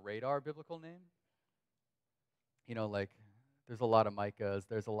under-the-radar biblical name, you know, like there's a lot of Micahs,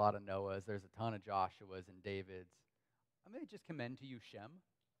 there's a lot of Noahs, there's a ton of Joshuas and Davids. I may just commend to you Shem.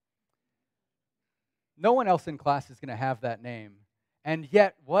 No one else in class is going to have that name. And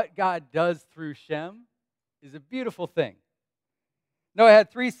yet, what God does through Shem is a beautiful thing. Noah had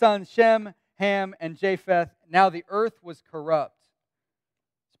 3 sons, Shem, Ham, and Japheth. Now the earth was corrupt.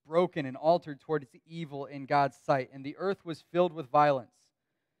 It's broken and altered toward its evil in God's sight. And the earth was filled with violence.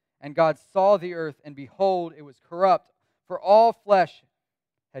 And God saw the earth, and behold, it was corrupt, for all flesh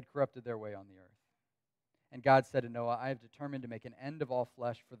had corrupted their way on the earth. And God said to Noah, I have determined to make an end of all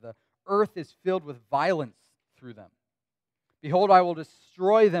flesh, for the earth is filled with violence through them. Behold, I will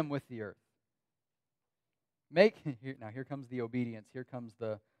destroy them with the earth. Now here comes the obedience. Here comes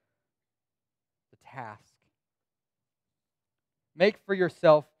the task. Make for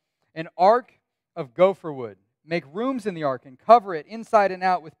yourself an ark of gopher wood. Make rooms in the ark and cover it inside and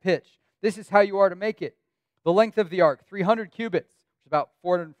out with pitch. This is how you are to make it. The length of the ark, 300 cubits, which is about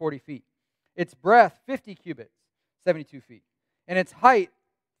 440 feet. Its breadth, 50 cubits, 72 feet. And its height,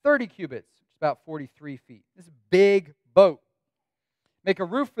 30 cubits, which is about 43 feet. This is a big boat. Make a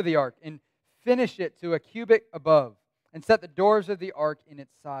roof for the ark and finish it to a cubit above. And set the doors of the ark in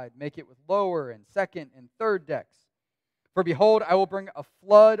its side. Make it with lower and second and third decks. For behold, I will bring a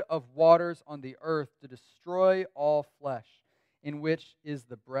flood of waters on the earth to destroy all flesh, in which is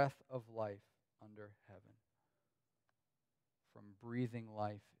the breath of life under heaven. From breathing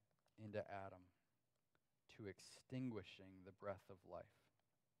life into Adam to extinguishing the breath of life.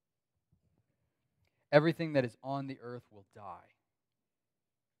 Everything that is on the earth will die,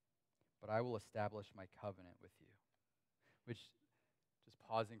 but I will establish my covenant with you. Which, just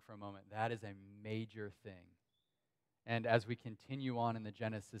pausing for a moment, that is a major thing. And as we continue on in the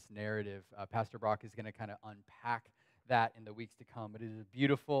Genesis narrative, Pastor Brock is going to kind of unpack that in the weeks to come. But it is a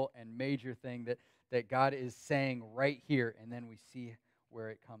beautiful and major thing that God is saying right here, and then we see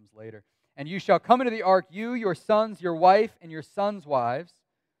where it comes later. And you shall come into the ark, you, your sons, your wife, and your sons' wives.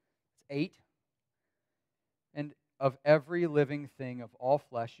 It's 8. And of every living thing of all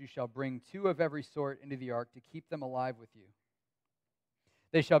flesh, you shall bring 2 of every sort into the ark to keep them alive with you.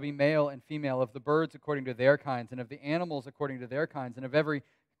 They shall be male and female, of the birds according to their kinds, and of the animals according to their kinds, and of every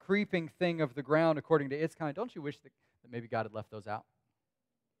creeping thing of the ground according to its kind. Don't you wish that maybe God had left those out?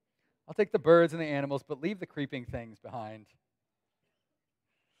 I'll take the birds and the animals, but leave the creeping things behind.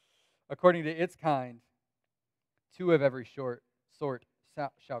 According to its kind, 2 of every sort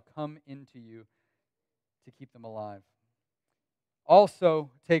shall come into you to keep them alive.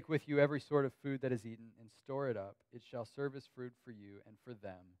 Also take with you every sort of food that is eaten and store it up. It shall serve as food for you and for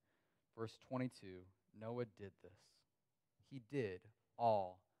them. Verse 22, Noah did this. He did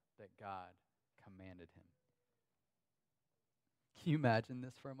all that God commanded him. Can you imagine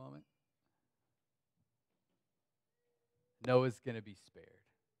this for a moment? Noah's going to be spared.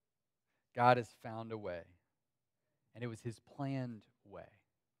 God has found a way, and it was his planned way.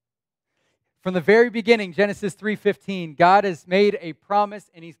 From the very beginning, Genesis 3:15, God has made a promise,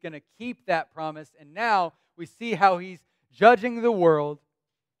 and he's going to keep that promise. And now we see how he's judging the world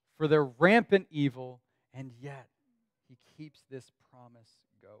for their rampant evil, and yet he keeps this promise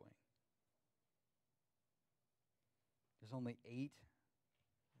going. There's only 8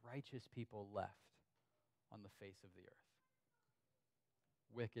 righteous people left on the face of the earth.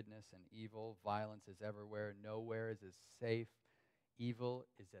 Wickedness and evil, violence is everywhere. Nowhere is as safe. Evil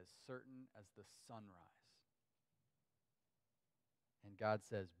is as certain as the sunrise. And God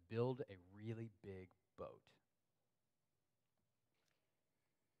says, build a really big boat.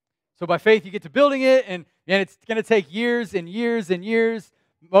 So by faith, you get to building it, and it's going to take years and years and years.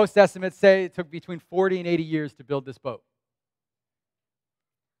 Most estimates say it took between 40 and 80 years to build this boat.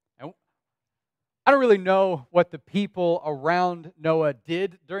 And I don't really know what the people around Noah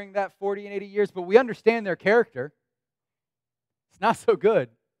did during that 40 and 80 years, but we understand their character. It's not so good.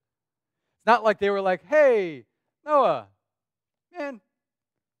 It's not like they were like, hey, Noah, man,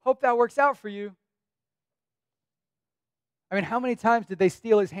 hope that works out for you. I mean, how many times did they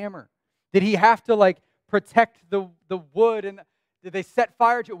steal his hammer? Did he have to protect the wood, and did they set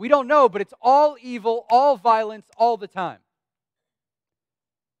fire to it? We don't know, but it's all evil, all violence, all the time.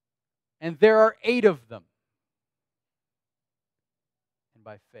 And there are 8 of them. And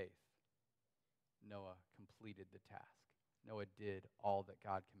by faith, Noah completed the task. Noah did all that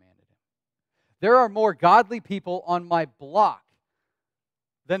God commanded him. There are more godly people on my block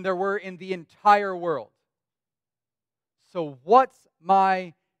than there were in the entire world. So what's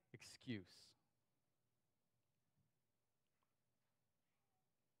my excuse?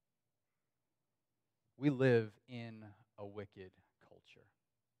 We live in a wicked culture.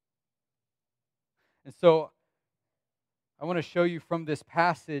 And so I want to show you from this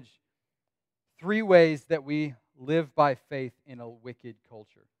passage 3 ways that we live by faith in a wicked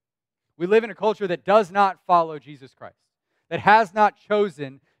culture. We live in a culture that does not follow Jesus Christ, that has not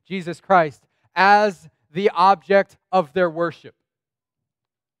chosen Jesus Christ as the object of their worship.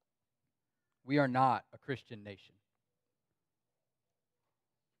 We are not a Christian nation.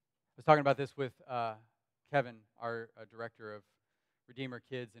 I was talking about this with Kevin, our director of Redeemer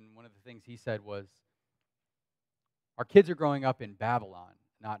Kids, and one of the things he said was, our kids are growing up in Babylon,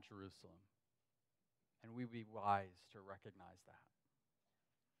 not Jerusalem. And we'd be wise to recognize that.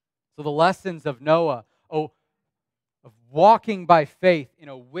 So the lessons of Noah, of walking by faith in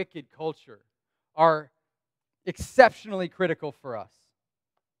a wicked culture, are exceptionally critical for us.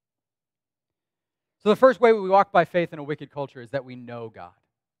 So the first way we walk by faith in a wicked culture is that we know God.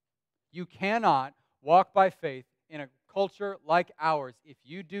 You cannot walk by faith in a culture like ours if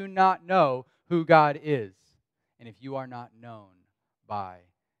you do not know who God is and if you are not known by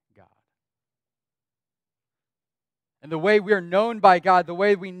God. And the way we are known by God, the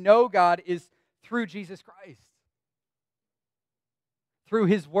way we know God, is through Jesus Christ, through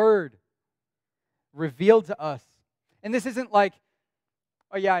His Word revealed to us. And this isn't like,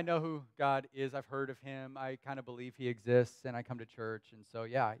 oh yeah, I know who God is. I've heard of Him. I kind of believe He exists, and I come to church, and so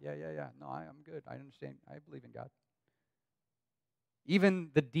yeah. No, I'm good. I understand. I believe in God. Even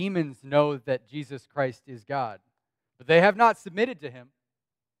the demons know that Jesus Christ is God, but they have not submitted to Him.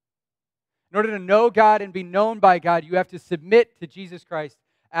 In order to know God and be known by God, you have to submit to Jesus Christ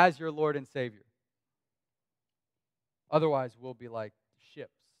as your Lord and Savior. Otherwise, we'll be like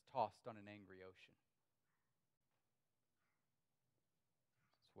ships tossed on an angry ocean.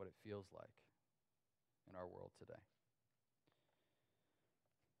 That's what it feels like in our world today.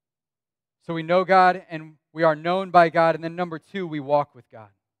 So we know God and we are known by God. And then number 2, we walk with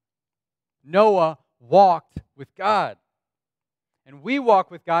God. Noah walked with God. And we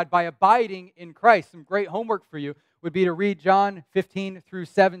walk with God by abiding in Christ. Some great homework for you would be to read John 15 through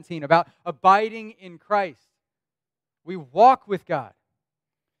 17 about abiding in Christ. We walk with God.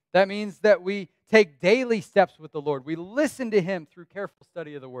 That means that we take daily steps with the Lord. We listen to Him through careful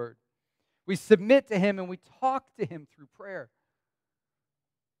study of the Word. We submit to Him and we talk to Him through prayer.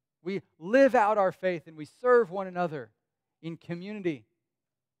 We live out our faith and we serve one another in community.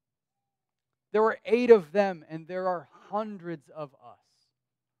 There were 8 of them and there are hundreds of us.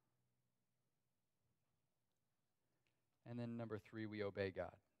 And then number 3, we obey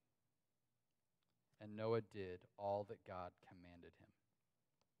God. And Noah did all that God commanded him.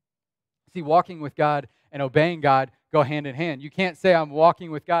 See, walking with God and obeying God go hand in hand. You can't say I'm walking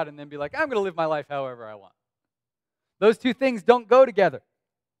with God and then be like, I'm going to live my life however I want. Those 2 things don't go together.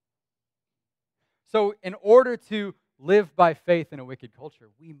 So in order to live by faith in a wicked culture,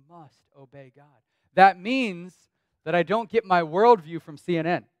 we must obey God. That means that I don't get my worldview from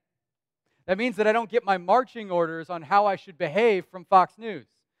CNN. That means that I don't get my marching orders on how I should behave from Fox News.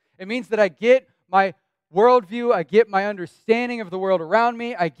 It means that I get my worldview, I get my understanding of the world around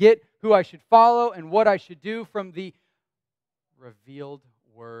me, I get who I should follow and what I should do from the revealed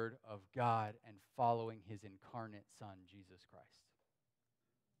Word of God and following His incarnate Son, Jesus Christ.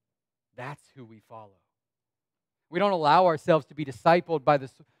 That's who we follow. We don't allow ourselves to be discipled by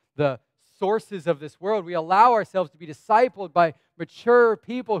the sources of this world. We allow ourselves to be discipled by mature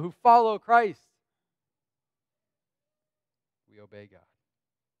people who follow Christ. We obey God,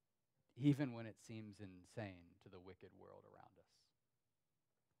 even when it seems insane to the wicked world around us.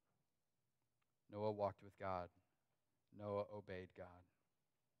 Noah walked with God. Noah obeyed God.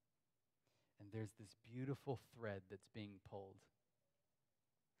 And there's this beautiful thread that's being pulled.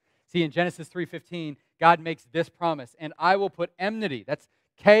 See, in Genesis 3:15, God makes this promise, and I will put enmity, that's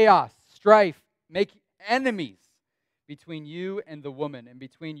chaos, strife, make enemies between you and the woman, and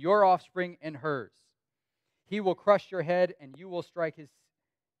between your offspring and hers. He will crush your head, and you will strike his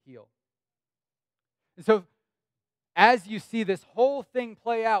heel. And so, as you see this whole thing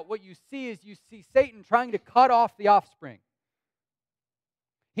play out, what you see is you see Satan trying to cut off the offspring.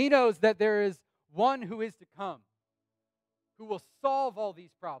 He knows that there is one who is to come, who will solve all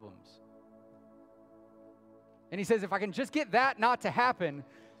these problems. And he says, if I can just get that not to happen,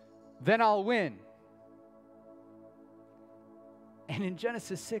 then I'll win. And in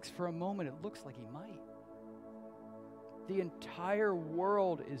Genesis 6, for a moment, it looks like he might. The entire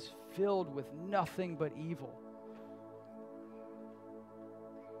world is filled with nothing but evil.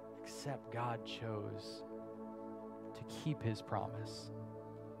 Except God chose to keep his promise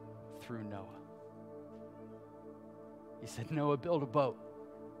through Noah. He said, Noah, build a boat.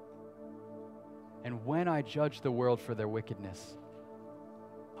 And when I judge the world for their wickedness,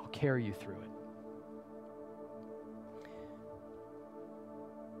 I'll carry you through it.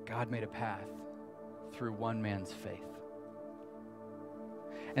 God made a path through one man's faith.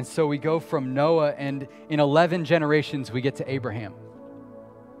 And so we go from Noah, and in 11 generations, we get to Abraham.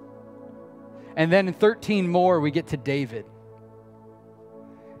 And then in 13 more, we get to David.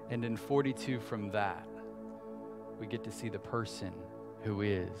 And in 42 from that, we get to see the person who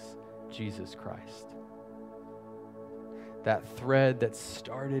is Jesus Christ. That thread that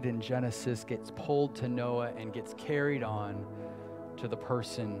started in Genesis gets pulled to Noah and gets carried on to the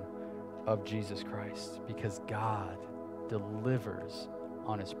person of Jesus Christ, because God delivers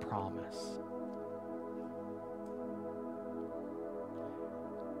on his promise.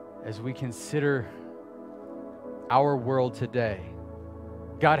 As we consider our world today,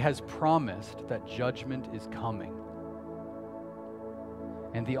 God has promised that judgment is coming.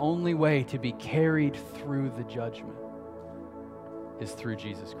 And the only way to be carried through the judgment is through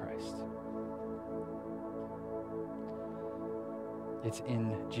Jesus Christ. It's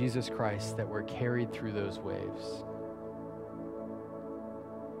in Jesus Christ that we're carried through those waves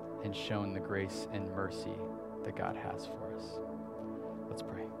and shown the grace and mercy that God has for us. Let's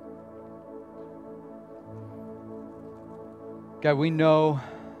pray. God, we know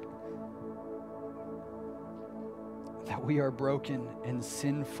that we are broken and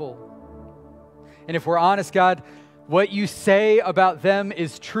sinful. And if we're honest, God, what you say about them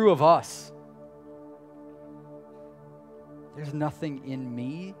is true of us. There's nothing in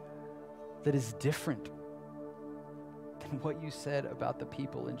me that is different than what you said about the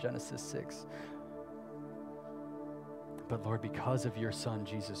people in Genesis 6. But Lord, because of your Son,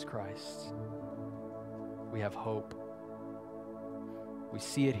 Jesus Christ, we have hope. We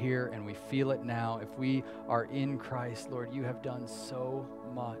see it here and we feel it now. If we are in Christ, Lord, you have done so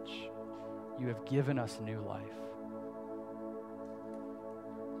much. You have given us new life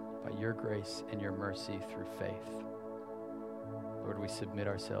by your grace and your mercy through faith. Lord, we submit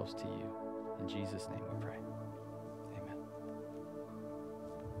ourselves to you. In Jesus' name we pray. Amen.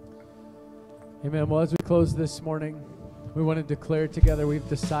 Amen. Well, as we close this morning, we want to declare together we've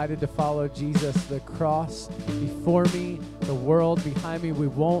decided to follow Jesus. The cross before me, the world behind me. We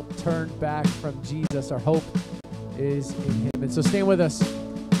won't turn back from Jesus. Our hope is in him. And so stand with us.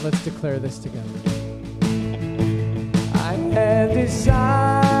 Let's declare this together. I have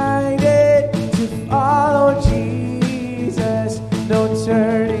decided to follow Jesus. No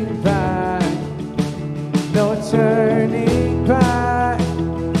turning back. No turning back.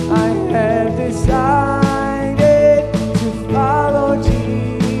 I have decided follow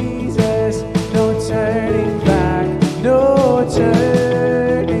Jesus, no turning back, no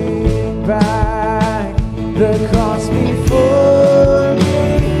turning back. The cross before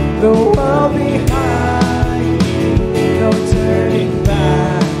me, the world behind me.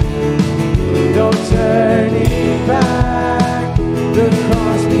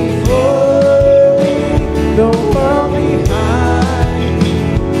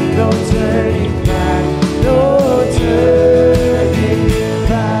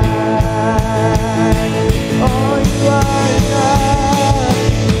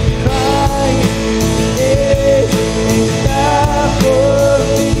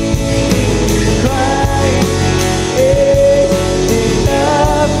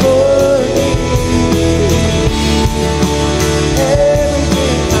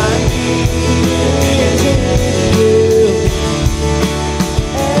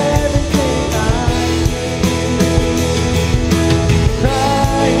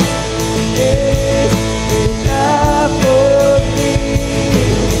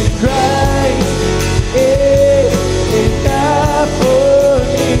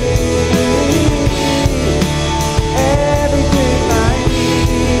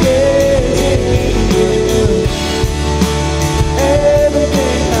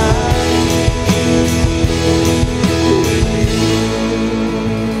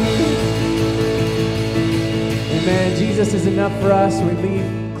 Amen. Jesus is enough for us. We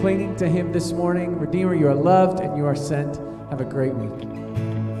leave clinging to him this morning. Redeemer, you are loved and you are sent. Have a great week.